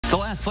The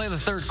last play of the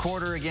third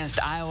quarter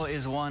against Iowa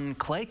is one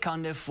Clay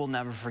Cundiff will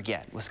never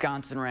forget.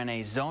 Wisconsin ran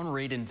a zone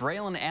read and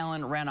Braylon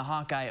Allen ran a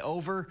Hawkeye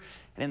over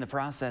and in the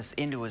process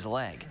into his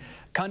leg.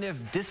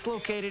 Cundiff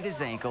dislocated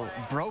his ankle,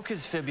 broke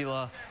his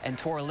fibula, and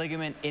tore a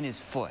ligament in his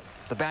foot.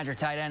 The Badger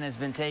tight end has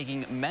been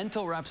taking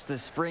mental reps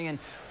this spring and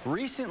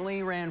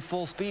recently ran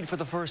full speed for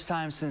the first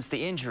time since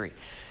the injury.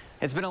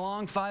 It's been a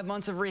long 5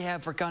 months of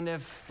rehab for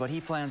Cundiff, but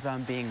he plans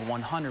on being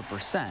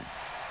 100%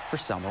 for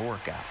summer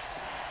workouts.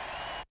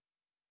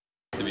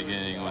 At the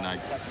beginning, when I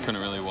couldn't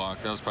really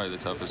walk, that was probably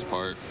the toughest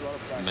part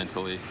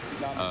mentally.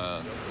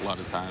 A lot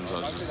of times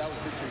I was just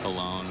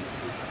alone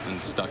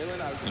and stuck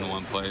in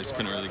one place,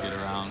 couldn't really get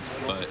around,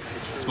 but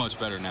it's much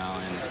better now,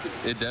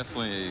 and it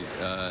definitely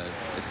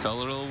it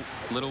felt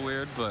a little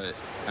weird, but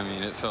I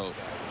mean it felt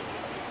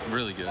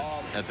really good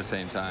at the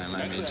same time.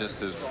 I mean,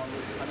 just to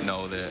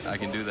know that I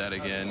can do that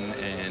again,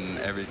 and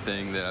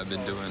everything that I've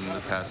been doing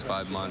the past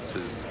 5 months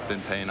has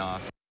been paying off.